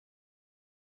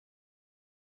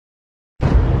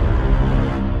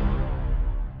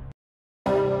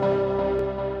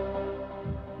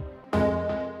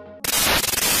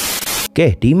ကဲ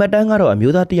ဒီမှတ်တမ်းကတော့အ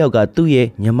မျိုးသားတစ်ယောက်ကသူ့ရဲ့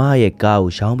ညီမရဲ့ကား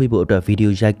ကိုရှောင်းပေးဖို့အတွက်ဗီဒီ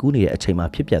ယိုရိုက်ကူးနေတဲ့အချိန်မှာ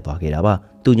ဖြစ်ပျက်သွားခဲ့တာပါ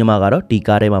သူညီမကတော့ဒီ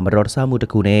ကားထဲမှာမတော်တဆမှုတ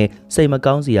စ်ခုနဲ့စိတ်မ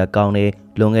ကောင်းစရာကောင်းတဲ့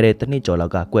လွန်ခဲ့တဲ့တစ်နှစ်ကျော်လော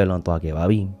က်ကကွယ်လွန်သွားခဲ့ပါ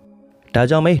ပြီဒါ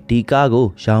ကြောင့်ပဲဒီကားကို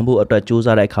ရောင်းဖို့အတွက်စူးစ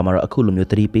မ်းတဲ့အခါမှာတော့အခုလိုမျိုး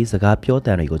သတိပေးစကားပြောတ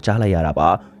န်တွေကိုကြားလိုက်ရတာပါ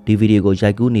ဒီဗီဒီယိုကို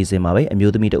ရိုက်ကူးနေစင်မှာပဲအ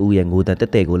မျိုးသမီးတဦးရဲ့ငိုတန်တ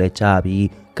က်တဲ့ကိုလည်းကြားပြီး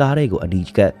ကားတွေကိုအနီး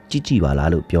ကပ်ကြည့်ပါလား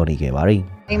လို့ပြောနေခဲ့ပါတယ်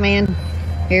Hey man,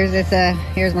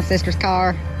 here's my sister's car.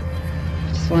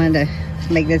 Just wanted to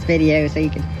make this video so you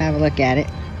can have a look at it.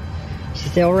 She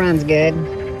still runs good.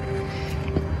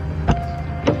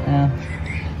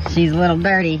 She's a little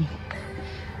dirty.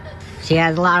 She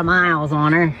has a lot of miles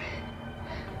on her,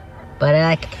 but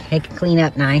it can clean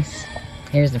up nice.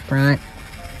 Here's the front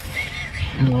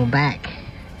and a little back.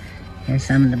 Here's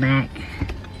some of the back.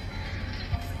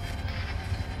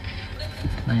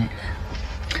 But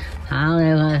I don't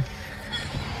know.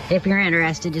 If you're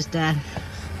interested, just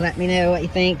let me know what you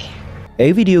think.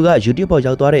 အဲ့ဗီဒီယိုက YouTube ပေါ်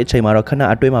ရောက်သွားတဲ့အချိန်မှာတော့ခဏ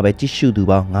အတွင်းမှာပဲကြည့်ရှုသူ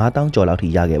ပေါင်း9000ကျော်လောက်ထိ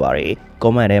ရခဲ့ပါတယ်။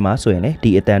 comment ထဲမှာဆိုရင်လည်း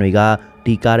ဒီအတန်တွေက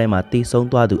ဒီကားထဲမှာတည်ဆုံး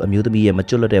သွားသူအမျိုးသမီးရဲ့မ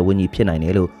ကျွတ်လွတ်တဲ့ဝိညာဉ်ဖြစ်နိုင်တ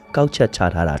ယ်လို့ကောက်ချက်ချ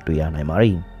ထားတာတွေ့ရနိုင်ပါတ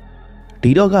ယ်။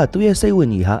ဒီတော့ကသူ့ရဲ့စိတ်ဝိ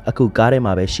ညာဉ်ဟာအခုကားထဲ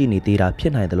မှာပဲရှိနေသေးတာဖြ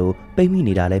စ်နိုင်တယ်လို့ပိတ်မိ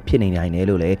နေတာလည်းဖြစ်နေနိုင်တယ်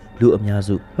လို့လည်းလူအများ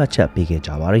စုမှတ်ချက်ပေးခဲ့ကြ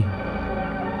ပါတယ်။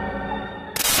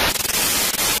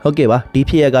ဟုတ်ကဲ့ပါဒီ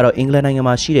ဖြစ်ရကတော့အင်္ဂလန်နိုင်ငံ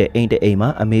မှာရှိတဲ့အိမ်တအိမ်မှာ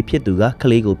အမေဖြစ်သူကက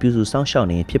လေးကိုပြုစုစောင့်ရှောက်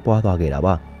နေဖြစ်ပွားသွားခဲ့တာ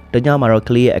ပါတညမှာတော့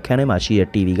ကလေးရဲ့အခန်းထဲမှာရှိတဲ့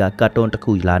TV ကကတ်တွန်းတစ်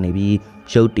ခုလာနေပြီး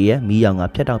ရုပ်တရက်မီးရောင်က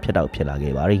ဖြတ်တောက်ဖြစ်လာ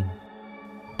ခဲ့ပါတယ်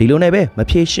ဒီလိုနဲ့ပဲမ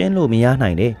ဖြေရှင်းလို့မရ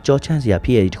နိုင်တဲ့ကြောချမ်းစရာဖြ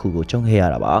စ်ရတဲ့တစ်ခုကိုကြုံခဲ့ရ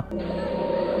တာပါ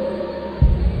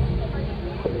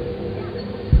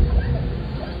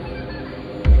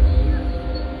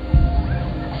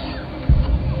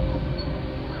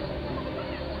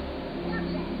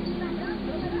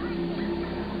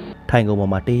ထိုင်ကုန်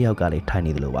ပေါ်မှာတေးရောက်ကလည်းထိုင်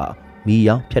နေတယ်လို့ပါမီး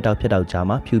ရောင်ဖြတ်တောက်ကြား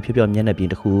မှာဖြူဖြောမျက်နှာပြင်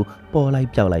တစ်ခုပေါ်လိုက်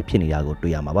ပြောက်လိုက်ဖြစ်နေတာကို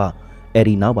တွေ့ရမှာပါအဲ့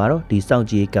ဒီနောက်မှာတော့ဒီစောင့်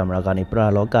ကြည့်ကင်မရာကနေပရာ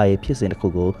လောကရဲ့ဖြစ်စဉ်တစ်ခု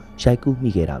ကိုရိုက်ကူးမိ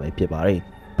ခဲ့တာပဲဖြစ်ပါတယ်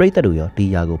ပရိသတ်တို့ရောဒီ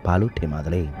ຢာကိုဘာလို့ထင်ပါသ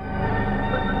လဲ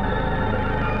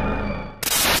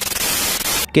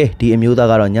ကဲဒီအမျိုးသား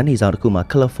ကတော့ညနေဆောင်တစ်ခုမှာ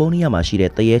ကယ်လီဖိုးနီးယားမှာရှိ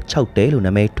တဲ့တရဲ6တဲလို့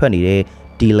နာမည်ထွက်နေတဲ့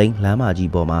ဒီလိန်လမ်းမ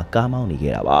ကြီးပေါ်မှာကားမောင်းနေ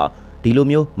ခဲ့တာပါဒီလို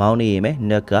မျိုးမောင်းနေရင်ပဲ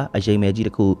နက်ကအရင်မဲကြီးတ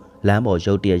စ်ခုလမ်းပေါ်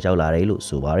ရုတ်တရက်ရောက်လာတယ်လို့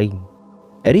ဆိုပါတယ်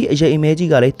အဲ့ဒီအရင်အမဲကြီး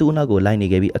ကလည်းသူ့နောက်ကိုလိုက်နေ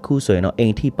ခဲ့ပြီးအခုဆိုရင်တော့အိ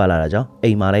မ်ထိပါလာတာကြောင့်အိ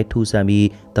မ်မှာလည်းထူဆန်းပြီး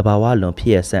တဘာဝလွန်ဖြ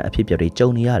စ်ရဆန်းအဖြစ်ပြတွေကြုံ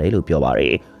နေရတယ်လို့ပြောပါတ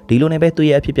ယ်ဒီလိုနဲ့ပဲသူ့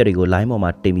ရဲ့အဖြစ်ပြတွေကိုလိုင်းပေါ်မှာ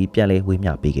တင်ပြီးပြန်လဲဝေ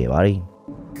မျှပေးခဲ့ပါတယ်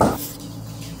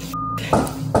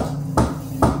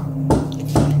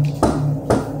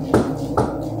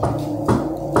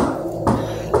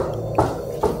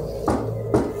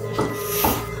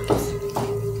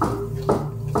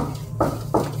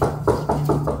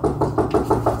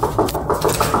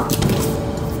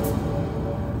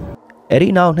အဲ့ဒီ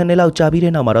နောက်2နှစ်လောက်ကြာပြီး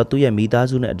တဲ့နောက်မှာတော့သူ့ရဲ့မိသား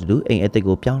စုနဲ့အတူတူအိမ်အသစ်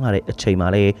ကိုပြောင်းလာတဲ့အချိန်မှာ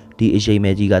လည်းဒီအရေး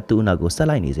မဲကြီးကသူ့အနောက်ကိုဆက်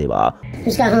လိုက်နေစေပါ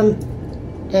Just got home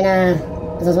and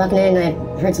as I was walking in I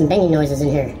heard some banging noises in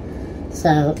here.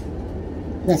 So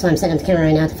that's why I'm setting up the camera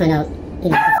right now to find out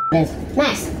what it is.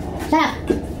 Max, shut up.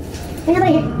 There's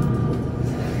nobody here.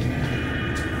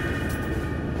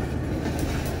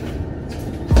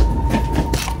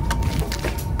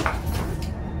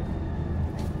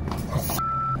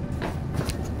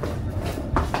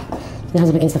 Now's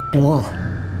up against the wall.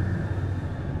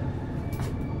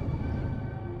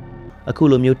 အခု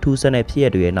လိုမျိုးထူးဆန်းတဲ့ဖြစ်ရ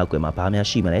တွေရဲ့နောက်ကွယ်မှာဘာများ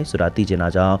ရှိမလဲဆိုတာသိချင်တာ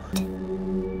ကြောင့်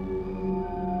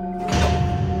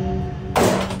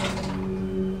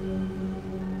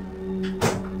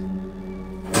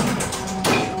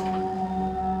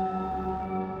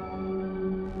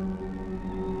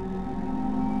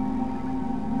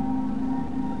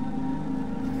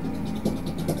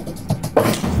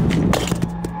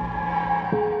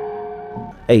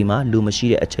အိမ်မှာလူမရှိ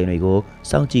တဲ့အချိန်တွေကို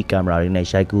စောင့်ကြည့်ကင်မရာတွေနဲ့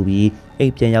ရိုက်ကူးပြီးအိ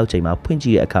မ်ပြန်ရောက်ချိန်မှာဖွင့်ကြ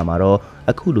ည့်တဲ့အခါမှာတော့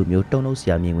အခုလိုမျိုးတုံ့နှုတ်စ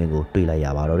ရာမြင်ကွင်းကိုတွေ့လိုက်ရ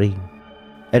ပါတော့တယ်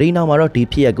။အဲဒီနောက်မှာတော့ဒီ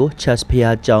ဖြစ်ရပ်ကို Chess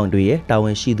ဖျားကြောင်တွေရဲ့တာဝ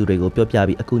န်ရှိသူတွေကိုပြောပြ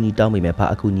ပြီးအကူအညီတောင်းပေမဲ့ဘာ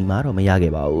အကူအညီမှတော့မရ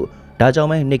ခဲ့ပါဘူး။ဒါကြောင့်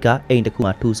ပဲ Nick ကအိမ်တစ်ခု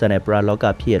မှာထူဆန်းတဲ့ပရာလောက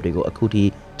ဖြစ်ရပ်တွေကိုအခုထိ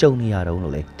ကြုံနေရတော့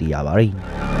လို့လည်းသိရပါတယ်။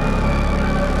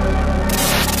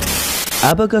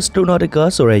 Abacus.Nautica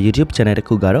ဆိုတဲ့ YouTube channel တစ်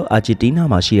ခုကတော့အာဂျင်တီးနား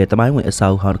မှာရှိတဲ့တမိုင်းဝင်အစာ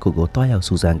အုပ်ဟောင်းတစ်ခုကိုတွားရောက်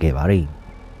စူးစမ်းခဲ့ပါတယ်။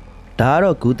ဒါက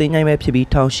တော့ဂူတင်ញိုင်းပဲဖြစ်ပြီး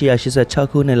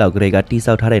1886ခုနှစ်လောက်ကတည်းကတိ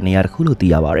စောက်ထားတဲ့နေရာတစ်ခုလို့သိ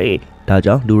ရပါတယ်။ဒါ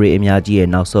ကြောင့်လူတွေအများကြီးရဲ့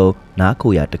နောက်ဆုံးနား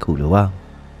ခိုရာတစ်ခုလိုပါ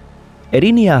။အဲ့ဒီ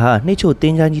နေရာဟာနှိမ့်ချိုတ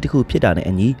င်းချမ်းကြီးတစ်ခုဖြစ်တာနဲ့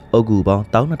အညီအုပ်ကူပေါင်း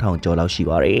12000ကျော်လောက်ရှိ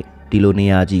ပါတယ်။ဒီလိုနေ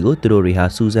ရာကြီးကိုသူတို့တွေဟာ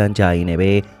စူးစမ်းကြရင်းနဲ့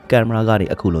ပဲကင်မရာကနေ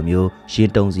အခုလိုမျိုးရင်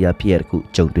တုံစရာဖြစ်ရတစ်ခု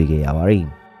ကြုံတွေ့ခဲ့ရပါတယ်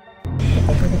။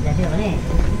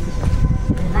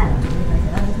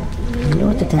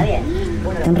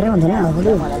 Tan re abandonado,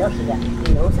 boludo.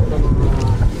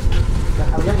 los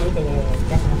jaulones, viste,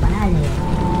 que hacen los panales.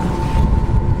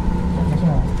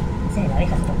 No sé, la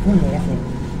abeja se confunde y hace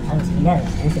algo similar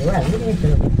en ese lugar. Miren esto,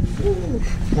 loco.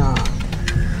 No.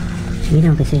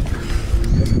 Miren lo que es esto.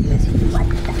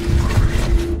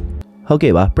ဟုတ်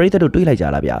ကဲ့ပါပရိသတ်တို့တွေးလိုက်ကြ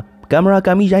လားဗျကင်မရာက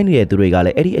င်ပြီးရိုက်နေတဲ့သူတွေကလ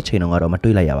ည်းအဲ့ဒီအချိန်တုန်းကတော့မ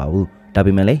တွေးလိုက်ရပါဘူးဒါ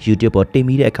ပေမဲ့လည်း YouTube ပေါ်တင်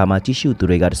ပြီးတဲ့အခါမှာကြည့်ရှုသူ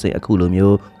တွေကတစ်စိအခုလို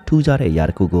မျိုးထူးခြားတဲ့အရာ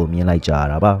တစ်ခုကိုမြင်လိုက်ကြရ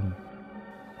တာပါ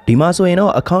ဒီမှာဆိုရင်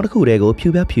တော့အကောင့်တစ်ခုတည်းကိုဖြူ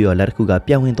ဖြူရလက်တစ်ခုက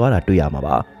ပြောင်းဝင်သွားတာတွေ့ရမှာ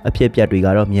ပါအဖြစ်အပျက်တွေက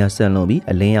တော့မြန်ဆန်လွန်ပြီး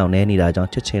အလင်းရောင်နေနေတာကြော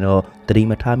င့်ချက်ချင်းတော့သတိ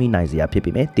မထားမိနိုင်စရာဖြစ်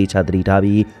ပေမဲ့တေချာသတိထား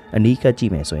ပြီးအနီးကပ်ကြ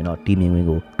ည့်မယ်ဆိုရင်တော့ဒီမြင်ကွင်း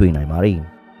ကိုတွေ့နိုင်ပါတယ်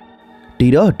ဒီ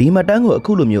တော့ဒီမတန်းကိုအ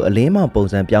ခုလိုမျိုးအလင်းမောင်ပုံ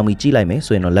စံပြောင်းပြီးကြည့်လိုက်မယ်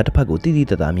ဆိုရင်တော့လက်တစ်ဖက်ကိုတိတိ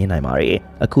တသားမြင်နိုင်ပါတယ်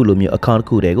အခုလိုမျိုးအကောင့်တစ်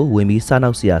ခုတည်းကိုဝင်ပြီးစား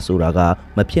နောက်စရာဆိုတာက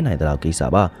မဖြစ်နိုင်တဲ့ကိစ္စ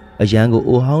ပါအရန်ကို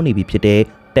အိုဟောင်းနေပြီဖြစ်တဲ့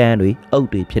တန်းတွေအုပ်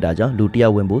တွေဖြစ်တာကြောင့်လူတယော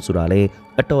က်ဝင်ဖို့ဆိုတာလေ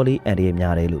အတော်လေးအန်ဒီရ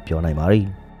များတယ်လို့ပြောနိုင်ပါတယ်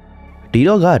ဒီ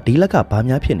တော့ကဒီလက်ကဘာ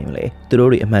များဖြစ်နေမလဲသူတို့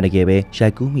တွေအမှန်တကယ်ပဲရို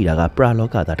က်ကူးမိတာကပရာလော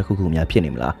ကသားတစ်ခုခုများဖြစ်နေ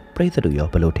မလားပရိသတ်တို့ရော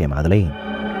ဘယ်လိုထင်ပါသလဲ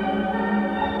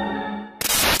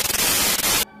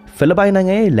ဖိလစ်ပိုင်နိုင်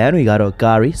ငံရဲ့လမ်းတွေကတော့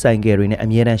ကားတွေဆိုင်ကယ်တွေနဲ့အ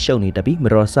မြဲတမ်းရှုပ်နေတပြီးမ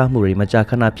တော်တဆမှုတွေမကြာ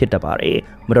ခဏဖြစ်တတ်ပါတယ်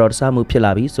မတော်တဆမှုဖြစ်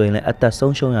လာပြီးဆိုရင်လည်းအသက်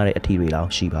ဆုံးရှုံးရတဲ့အထီတွေလောက်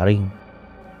ရှိပါတယ်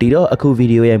ဒီတော့အခုဗီ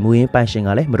ဒီယိုရဲ့မူရင်းပိုင်ရှင်က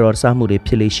လည်းမတော်တဆမှုတွေ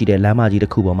ဖြစ်လေရှိတဲ့လမ်းမကြီးတ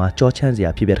စ်ခုပေါ်မှာကြောချမ်းစရာ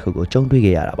ဖြစ်ပျက်တစ်ခုကိုကြုံတွေ့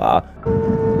ခဲ့ရတာပါ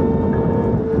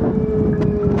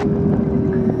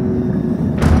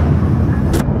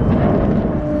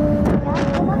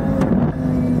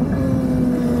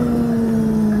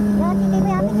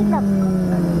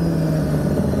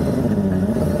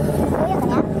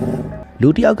လူ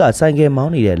တယောက်ကဆိုင်ကယ်မော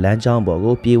င်းနေတဲ့လမ်းကြောင်းပေါ်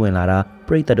ကိုပြေးဝင်လာတာပ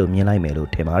ရိသတ်တို့မြင်လိုက်မယ်လို့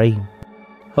ထင်ပါတယ်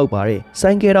။ဟုတ်ပါတယ်။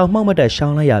ဆိုင်ကယ်တော့မှောက်မတက်ရှော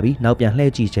င်းလိုက်ရပြီးနောက်ပြန်လှ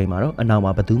ည့်ကြည့်ချိန်မှာတော့အနောက်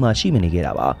မှာဘသူမှရှိမနေခဲ့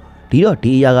တာပါ။ဒီတော့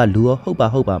ဒီအရာကလူရောဟုတ်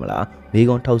ပါမလား။မိ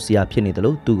ကုံထုတ်စရာဖြစ်နေတယ်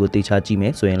လို့သူကိုတေချာကြည့်မ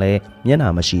ယ်ဆိုရင်လည်းမျက်နှာ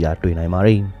မရှိတာတွေ့နိုင်ပါတ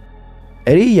ယ်။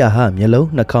အဲ့ဒီအရာဟာမျက်လုံး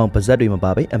နှာခေါင်းပါးစပ်တွေမ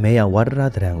ပါဘဲအမဲရောင်ဝါဒရ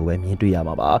သဏ္ဍာန်ကိုပဲမြင်တွေ့ရ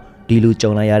မှာပါ။ဒီလူ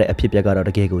ကြုံလိုက်ရတဲ့အဖြစ်အပျက်ကတော့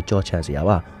တကယ်ကိုကြောချမ်းစရာ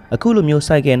ပါ။အခုလိုမျိုး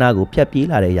ဆိုင်ကယ်နာကိုဖြတ်ပြေး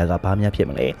လာတဲ့အရာကဘာများဖြစ်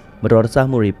မလဲ။မတော်တဆ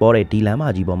မှုတွေပေါ်တဲ့ဒီလမ်းမ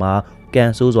ကြီးပေါ်မှာက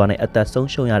န်ဆိုးစွာနဲ့အသက်ဆုံး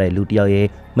ရှုံးရတဲ့လူတစ်ယောက်ရဲ့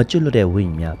မကျွတ်လွတ်တဲ့ဝိ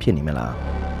ညာဉ်များဖြစ်နေမလား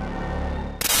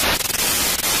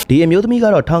ဒီအမျိုးသမီးက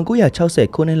တော့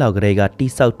1960ခုနှစ်လောက်ကတည်းကတိ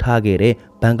စောက်ထားခဲ့တဲ့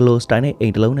ဘန်ဂလိုစတိုင်နဲ့အိ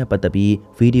မ်တစ်လုံးနဲ့ပတ်သက်ပြီး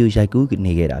ဗီဒီယိုရိုက်ကူး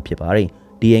နေခဲ့တာဖြစ်ပါတယ်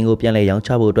ဒီအိမ်ကိုပြန်လည်ရောင်းချ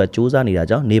ဖို့အတွက်စူးစမ်းနေတာ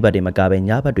ကြောင့်နေဘက်တွေမကပဲ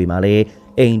ညဘက်တွေမှာလည်း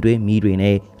အိမ်တွင်းမီးတွေ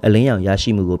နဲ့အလင်းရောင်ရရှိ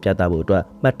မှုကိုပြသဖို့အတွက်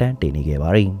မှတ်တမ်းတင်နေခဲ့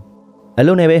ပါတယ်အ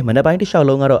လုံးနဲ့ပဲမနက်ပိုင်းတစ်လျှောက်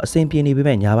လုံးကတော့အဆင်ပြေနေပေ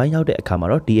မဲ့ညပိုင်းရောက်တဲ့အခါမှာ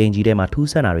တော့ဒီအင်ဂျီထဲမှာထူး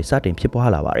ဆန်းတာတွေစတင်ဖြစ်ပွား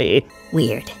လာပါတယ်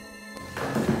Weird.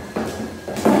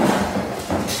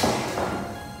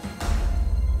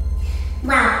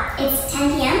 Wow, it's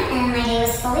 10 p.m. and my day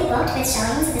was fully booked with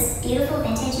showings of this beautiful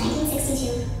vintage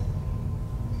 1962.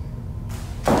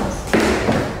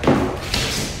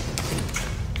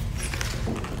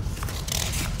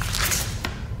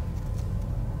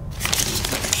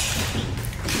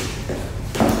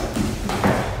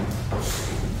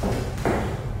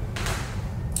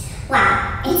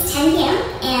 Wow, it's 10 p.m.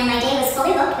 and my day was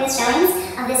fully booked with showings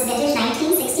of this vintage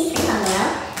 1963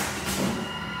 bungalow.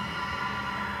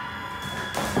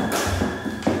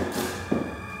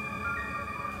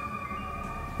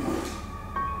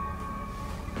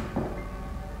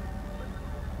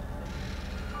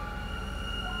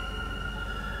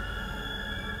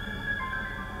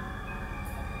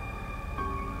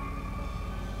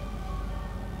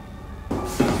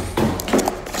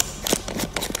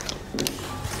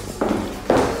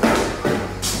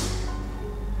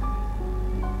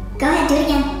 Go ahead, do it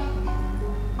again.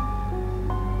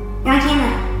 You're on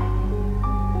camera.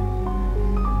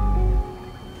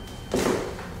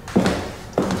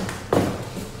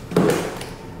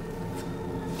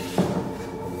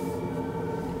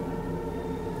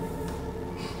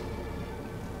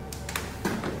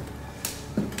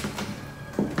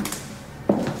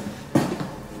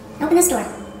 Open this door.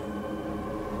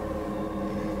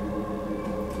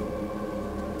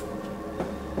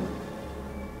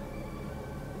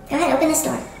 Go ahead, open this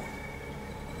door.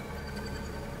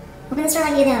 Open this door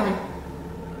like you did the other one.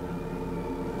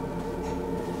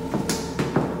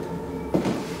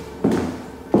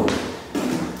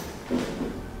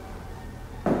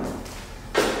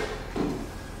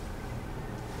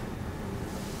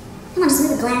 Come on, just move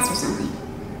the glass or something.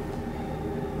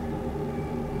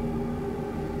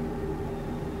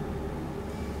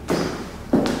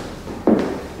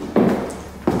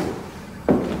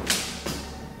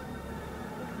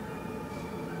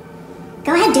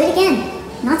 Go ahead, do it again.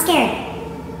 I'm not scared.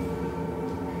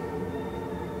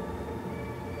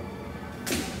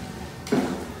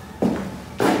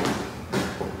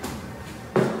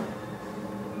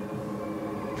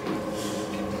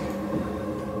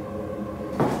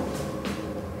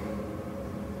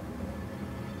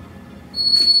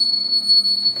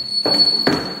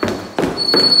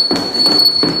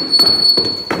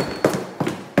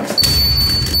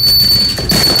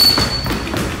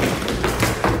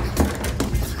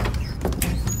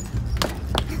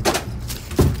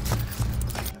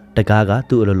 တကားက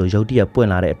သူ့အလိုလိုရုတ်တရက်ပွင့်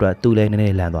လာတဲ့အတွက်သူလည်းနည်းန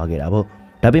ည်းလန့်သွားခဲ့တာပေါ့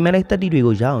ဒါပေမဲ့လည်းတက်တီတွေ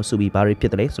ကိုရအောင်စုပြီးဘာတွေဖြ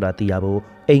စ်တယ်လဲဆိုတာသိရဖို့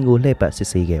အိမ်ကိုလှည့်ပတ်စစ်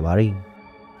ဆေးခဲ့ပါတယ်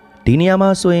ဒီနေရာမှာ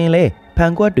ဆိုရင်လေဖ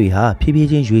န်ကွက်တွေဟာဖြည်းဖြည်း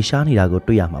ချင်းရွေရှားနေတာကို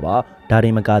တွေ့ရမှာပါဒါ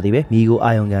တွေမကသေးပဲမိကို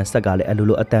အာယုံကန်ဆက်ကလည်းအလို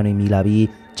လိုအတန်တွေမြည်လာပြီး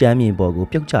ကြမ်းမြင်ပေါ်ကို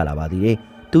ပြုတ်ကျလာပါသေးတယ်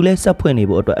သူလည်းဆက်ဖွင့်နေ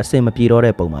ဖို့အတွက်အစင်မပြေတော့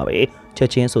တဲ့ပုံပါပဲချက်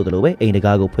ချင်းဆိုသလိုပဲအိမ်တ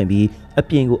ကားကိုဖွင့်ပြီးအ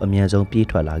ပြင်ကိုအမြန်ဆုံးပြေး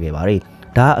ထွက်လာခဲ့ပါတယ်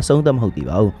ဒါကအဆုံးသတ်မဟုတ်သေး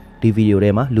ပါဘူးဒီဗီဒီယိုထဲ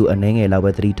မှာလူအနှဲငယ်လောက်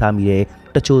ပဲသတိထားမိတဲ့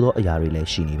တချို့သောအရာတွေလည်း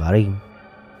ရှိနေပါတယ်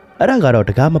အဲ့ဒါကတော့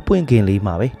တကားမပွင့်ခင်လေး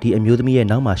မှာပဲဒီအမျိုးသမီးရဲ့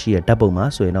နောက်မှာရှိတဲ့ဓာတ်ပုံမှာ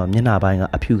ဆိုရင်တော့မျက်နှာပိုင်းက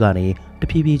အဖြူကနေတ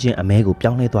ဖြည်းဖြည်းချင်းအမဲကို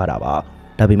ပြောင်းလဲသွားတာပါ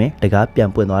ဒါပေမဲ့တကားပြန်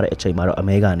ပွင့်သွားတဲ့အချိန်မှာတော့အ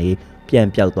မဲကနေပြန်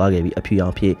ပြောက်သွားခဲ့ပြီးအဖြူရော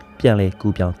င်ဖြစ်ပြန်လဲ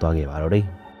ကူးပြောင်းသွားခဲ့ပါတော့တယ်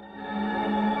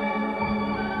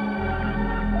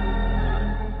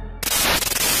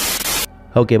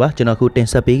ဟုတ်ကဲ့ပါကျွန်တော်ခုတင်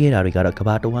ဆက်ပေးခဲ့တာတွေကတော့က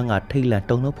ဘာတဝန်းကထိတ်လန့်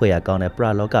တုန်လှုပ်ဖွယ်ရာကောင်းတဲ့ပရ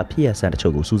လောကဖြစ်ရဆန်တ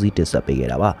ချို့ကိုစူးစီးတင်ဆက်ပေးခဲ့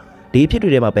တာပါဒီဖြစ်တွေ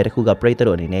ထဲမှာပဲတစ်ခုကပရိသတ်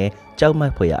တို့အနေနဲ့ကြောက်မ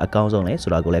က်ဖွယ်ရာအကောင်းဆုံးလဲ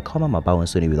ဆိုတာကိုလည်း comment မှာပါဝင်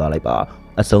ဆွေးနွေးပြသွားလိုက်ပါ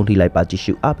အဆုံးထိလိုက်ပါကြည့်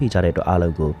ရှုအားပေးကြတဲ့အတွက်အား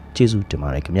လုံးကိုကျေးဇူးတင်ပါ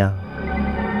တယ်ခင်ဗျာ